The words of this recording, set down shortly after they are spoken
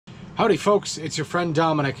Howdy folks, it's your friend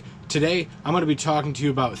Dominic. Today I'm going to be talking to you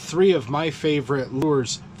about 3 of my favorite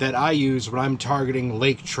lures that I use when I'm targeting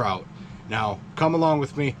lake trout. Now come along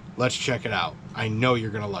with me, let's check it out. I know you're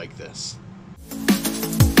going to like this.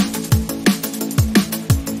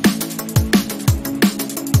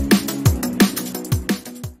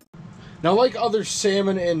 Now, like other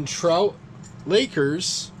salmon and trout,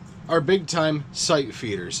 lakers are big time sight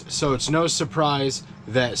feeders, so it's no surprise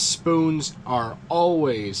that spoons are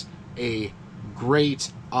always a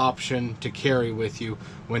great option to carry with you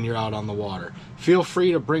when you're out on the water. Feel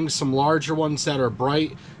free to bring some larger ones that are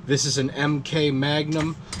bright. This is an MK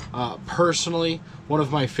Magnum. Personally, one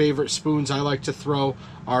of my favorite spoons I like to throw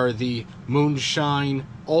are the Moonshine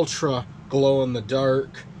Ultra Glow in the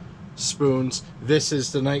Dark spoons. This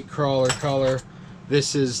is the Nightcrawler color.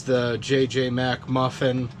 This is the JJ Mac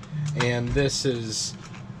Muffin. And this is,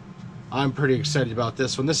 I'm pretty excited about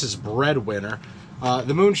this one. This is Breadwinner.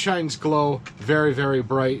 The Moonshine's glow very, very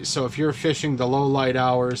bright. So if you're fishing the low light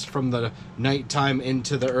hours from the nighttime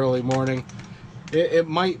into the early morning, it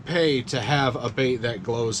might pay to have a bait that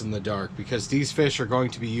glows in the dark, because these fish are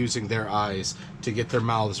going to be using their eyes to get their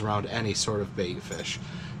mouths around any sort of bait fish.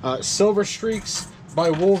 Silver Streaks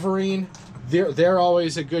by Wolverine. They're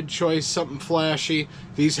always a good choice, something flashy.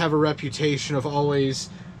 These have a reputation of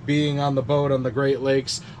always being on the boat on the Great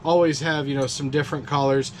Lakes. Always have, you know, some different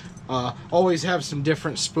colors. Always have some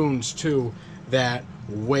different spoons too that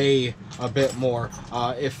weigh a bit more.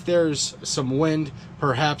 If there's some wind,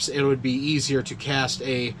 perhaps it would be easier to cast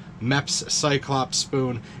a Mepps Cyclops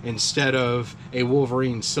spoon instead of a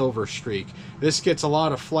Wolverine Silver Streak. This gets a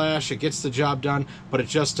lot of flash, it gets the job done, but it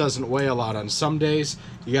just doesn't weigh a lot. On some days,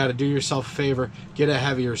 you got to do yourself a favor, get a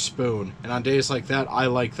heavier spoon. And on days like that, I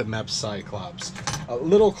like the Mepps Cyclops.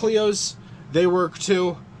 Little Cleos, they work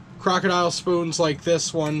too. Crocodile spoons like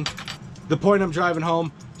this one. The point I'm driving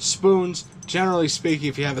home, spoons, generally speaking,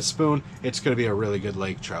 if you have a spoon, it's going to be a really good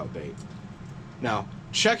lake trout bait. Now,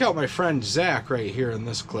 check out my friend Zach right here in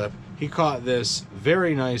this clip. He caught this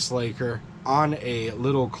very nice laker on a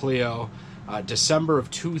Little Cleo December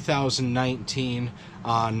of 2019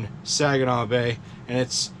 on Saginaw Bay, and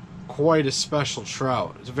it's quite a special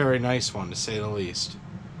trout. It's a very nice one, to say the least.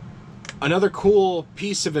 Another cool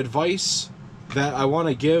piece of advice that I want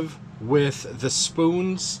to give with the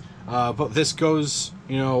spoons, but this goes,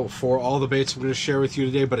 you know, for all the baits I'm going to share with you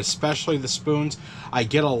today, but especially the spoons. I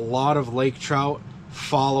get a lot of lake trout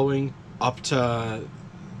following up to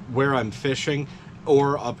where I'm fishing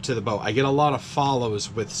or up to the boat. I get a lot of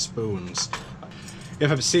follows with spoons.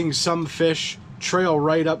 If I'm seeing some fish trail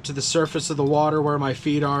right up to the surface of the water where my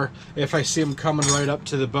feet are, if I see them coming right up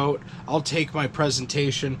to the boat, I'll take my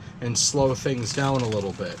presentation and slow things down a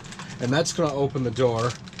little bit. And that's going to open the door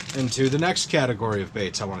into the next category of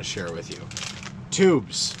baits I want to share with you.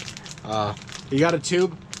 Tubes. You got a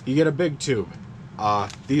tube, you get a big tube.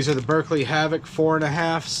 These are the Berkley Havoc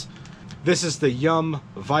 4.5s. This is the Yum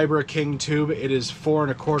Vibra King tube. It is 4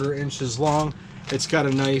 1/4 inches long. It's got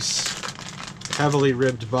a nice, heavily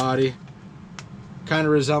ribbed body. Kind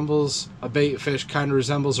of resembles a bait fish, kind of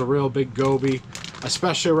resembles a real big goby.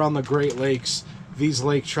 Especially around the Great Lakes, these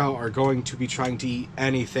lake trout are going to be trying to eat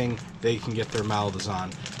anything they can get their mouths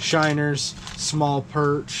on. Shiners, small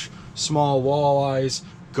perch, small walleyes,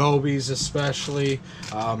 gobies especially.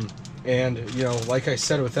 And, you know, like I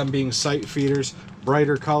said, with them being sight feeders,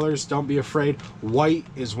 brighter colors, don't be afraid. White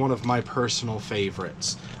is one of my personal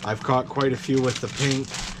favorites. I've caught quite a few with the pink,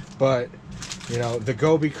 but, you know, the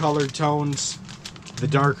goby colored tones, the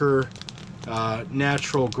darker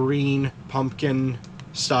natural green, pumpkin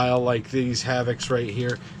style like these Havocs right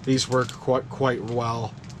here, these work quite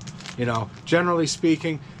well. You know, generally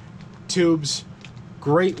speaking, tubes,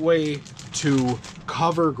 great way to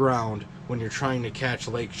cover ground when you're trying to catch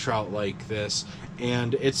lake trout like this,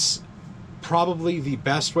 and it's probably the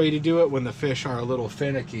best way to do it when the fish are a little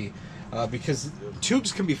finicky, because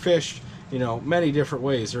tubes can be fished, you know, many different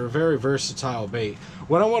ways. They're a very versatile bait.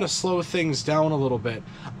 When I want to slow things down a little bit,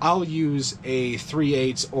 I'll use a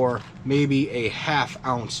 3/8 or maybe a 1/2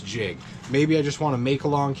 ounce jig. Maybe I just want to make a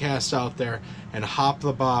long cast out there and hop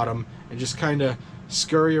the bottom and just kind of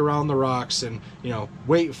scurry around the rocks and, you know,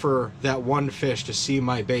 wait for that one fish to see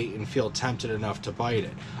my bait and feel tempted enough to bite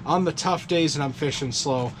it. On the tough days and I'm fishing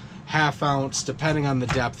slow, 1/2 ounce, depending on the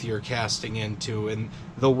depth you're casting into and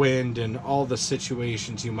the wind and all the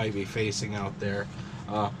situations you might be facing out there,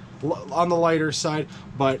 on the lighter side.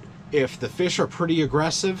 But if the fish are pretty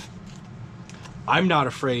aggressive, I'm not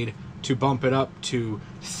afraid to bump it up to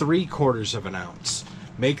 3/4 of an ounce.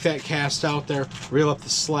 make that cast out there, reel up the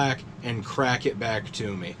slack, and crack it back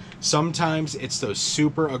to me. Sometimes it's those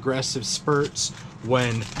super aggressive spurts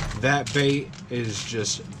when that bait is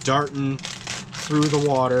just darting through the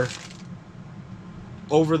water,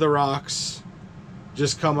 over the rocks,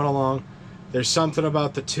 just coming along. There's something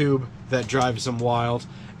about the tube that drives them wild.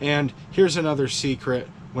 And here's another secret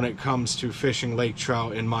when it comes to fishing lake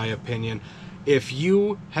trout, in my opinion. If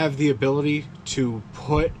you have the ability to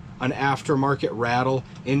put an aftermarket rattle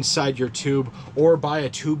inside your tube, or buy a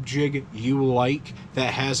tube jig you like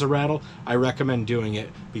that has a rattle, I recommend doing it,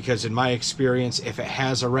 because in my experience, if it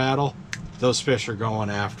has a rattle, those fish are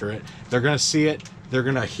going after it. They're gonna see it, they're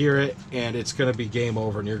gonna hear it, and it's gonna be game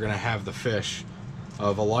over, and you're gonna have the fish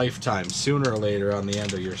of a lifetime sooner or later on the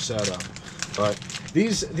end of your setup. But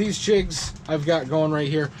these jigs I've got going right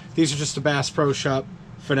here, these are just a Bass Pro Shop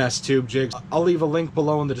finesse tube jigs. I'll leave a link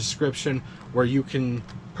below in the description where you can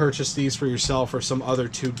purchase these for yourself, or some other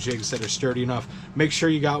tube jigs that are sturdy enough. Make sure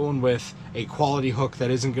you got one with a quality hook that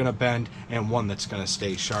isn't going to bend, and one that's going to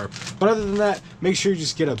stay sharp. But other than that, make sure you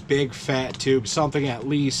just get a big fat tube, something at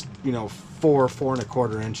least, you know,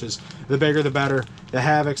 4.25 inches. The bigger the better. The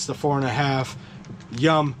Havocs, the 4.5,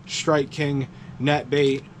 Yum, Strike King, Net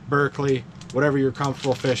Bait, Berkeley, whatever you're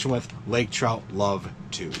comfortable fishing with, lake trout love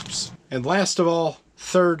tubes. And last of all,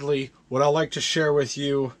 thirdly, what I like to share with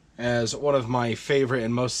you as one of my favorite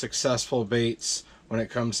and most successful baits when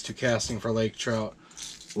it comes to casting for lake trout,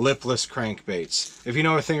 lipless crankbaits. If you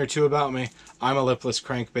know a thing or two about me, I'm a lipless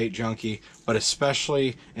crankbait junkie, but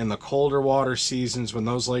especially in the colder water seasons when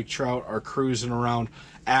those lake trout are cruising around,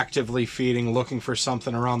 actively feeding, looking for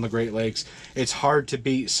something around the Great Lakes, it's hard to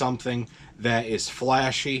beat something that is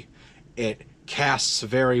flashy. It casts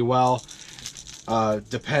very well.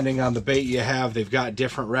 Depending on the bait you have, they've got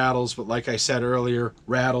different rattles, but like I said earlier,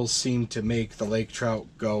 rattles seem to make the lake trout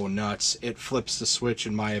go nuts. It flips the switch,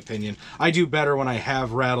 in my opinion. I do better when I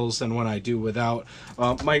have rattles than when I do without.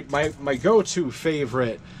 My go-to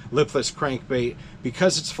favorite lipless crankbait,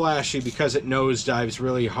 because it's flashy, because it nose dives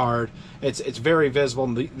really hard, it's very visible,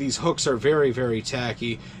 and these hooks are very, very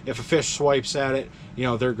tacky. If a fish swipes at it, you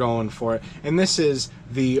know, they're going for it. And this is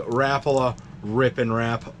the Rapala Rip and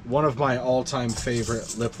Wrap, one of my all-time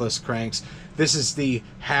favorite lipless cranks. This is the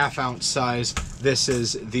 1/2 ounce size. This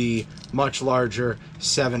is the much larger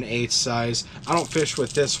 7/8 size. I don't fish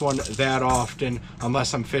with this one that often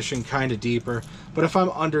unless I'm fishing kind of deeper, but if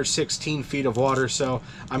I'm under 16 feet of water, so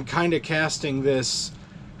I'm kind of casting this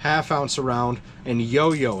 1/2 ounce around and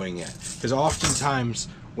yo-yoing it, because oftentimes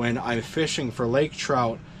when I'm fishing for lake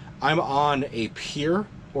trout, I'm on a pier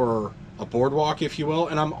or a boardwalk, if you will,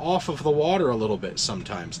 and I'm off of the water a little bit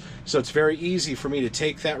sometimes. So it's very easy for me to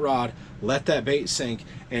take that rod, let that bait sink,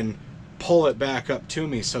 and pull it back up to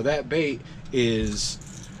me. So that bait is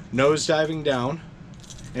nose diving down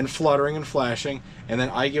and fluttering and flashing, and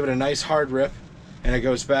then I give it a nice hard rip, and it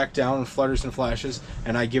goes back down and flutters and flashes,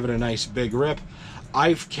 and I give it a nice big rip.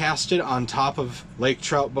 I've casted on top of lake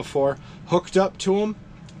trout before, hooked up to them,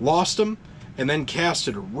 lost them, and then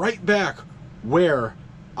casted right back where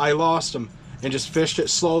I lost them, and just fished it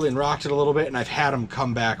slowly and rocked it a little bit, and I've had them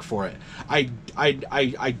come back for it.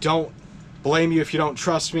 I don't blame you if you don't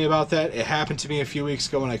trust me about that. It happened to me a few weeks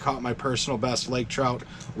ago when I caught my personal best lake trout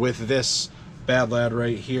with this bad lad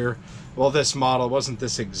right here. Well, this model wasn't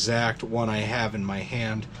this exact one I have in my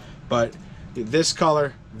hand, but this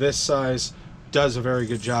color, this size, does a very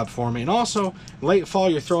good job for me. And also, late fall,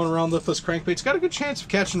 you're throwing around lipless crankbaits, got a good chance of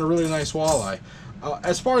catching a really nice walleye.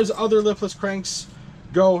 As far as other lipless cranks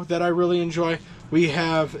go that I really enjoy, we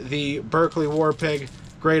have the Berkeley War Pig,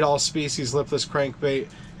 great all species lipless crankbait.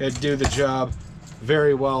 It do the job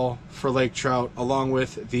very well for lake trout, along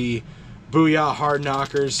with the Booyah Hard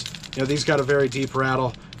Knockers. You know, these got a very deep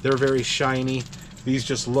rattle. They're very shiny. These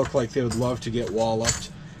just look like they would love to get walloped.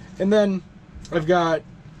 And then I've got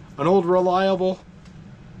an old reliable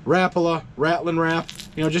Rapala Rattlin' Wrap.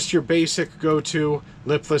 You know, just your basic go-to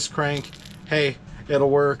lipless crank. Hey, it'll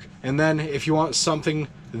work. And then if you want something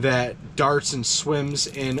that darts and swims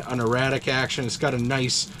in an erratic action, it's got a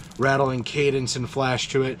nice rattling cadence and flash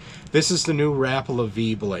to it, this is the new Rapala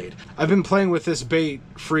V-Blade. I've been playing with this bait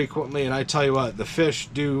frequently, and I tell you what, the fish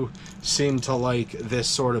do seem to like this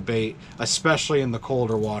sort of bait, especially in the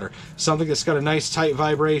colder water. Something that's got a nice tight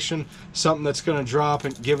vibration, something that's going to drop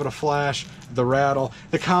and give it a flash, the rattle,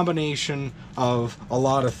 the combination of a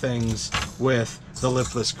lot of things with the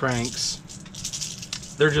lipless cranks.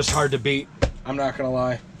 They're just hard to beat. I'm not gonna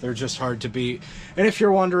lie, they're just hard to beat. And if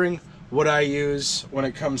you're wondering what I use when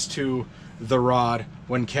it comes to the rod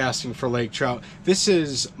when casting for lake trout. This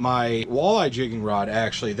is my walleye jigging rod,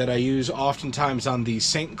 actually, that I use oftentimes on the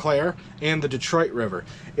St. Clair and the Detroit River.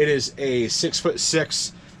 It is a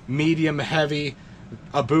 6'6", medium heavy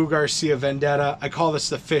Abu Garcia Vendetta. I call this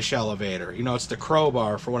the fish elevator. You know, it's the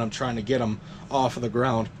crowbar for when I'm trying to get them off of the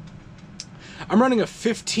ground. I'm running a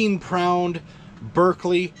 15-pound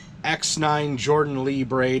Berkley X9 Jordan Lee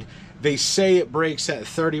braid. They say it breaks at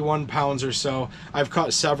 31 pounds or so. I've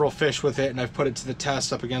caught several fish with it, and I've put it to the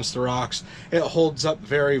test up against the rocks. It holds up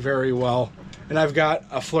very, very well. And I've got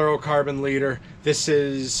a fluorocarbon leader. This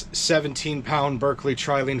is 17-pound Berkley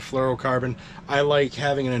Trilene fluorocarbon. I like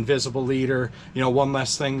having an invisible leader. You know, one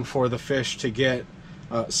less thing for the fish to get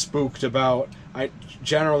spooked about.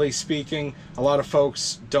 Generally speaking, a lot of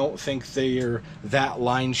folks don't think they're that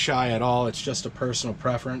line shy at all. It's just a personal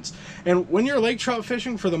preference. And when you're lake trout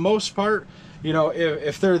fishing, for the most part, you know,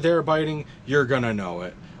 if they're there biting, you're gonna know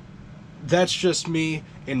it. That's just me,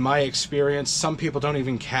 in my experience. Some people don't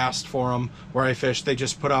even cast for them where I fish. They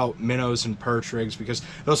just put out minnows and perch rigs because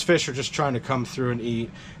those fish are just trying to come through and eat.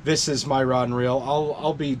 This is my rod and reel.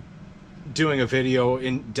 I'll be doing a video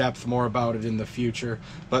in depth more about it in the future,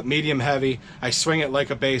 but medium heavy. I swing it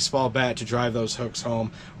like a baseball bat to drive those hooks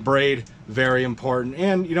home. Braid, very important.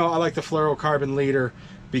 And you know, I like the fluorocarbon leader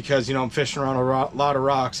because, you know, I'm fishing around a lot of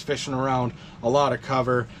rocks, fishing around a lot of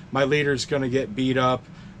cover. My leader's going to get beat up,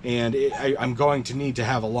 and I'm going to need to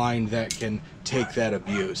have a line that can take that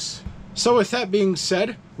abuse. So with that being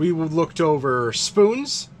said, we looked over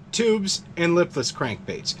spoons, tubes, and lipless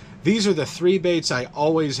crankbaits. These are the 3 baits I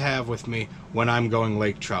always have with me when I'm going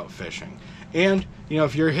lake trout fishing. And, you know,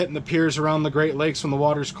 if you're hitting the piers around the Great Lakes when the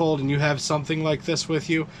water's cold and you have something like this with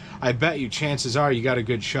you, I bet you chances are you got a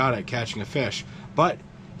good shot at catching a fish. But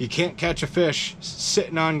you can't catch a fish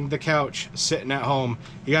sitting on the couch, sitting at home.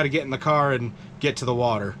 You got to get in the car and get to the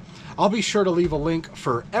water. I'll be sure to leave a link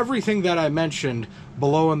for everything that I mentioned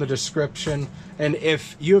below in the description. And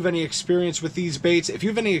if you have any experience with these baits, if you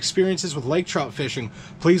have any experiences with lake trout fishing,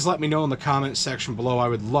 please let me know in the comments section below. I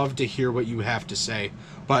would love to hear what you have to say.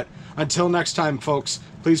 But until next time, folks,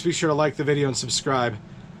 please be sure to like the video and subscribe,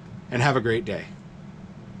 and have a great day.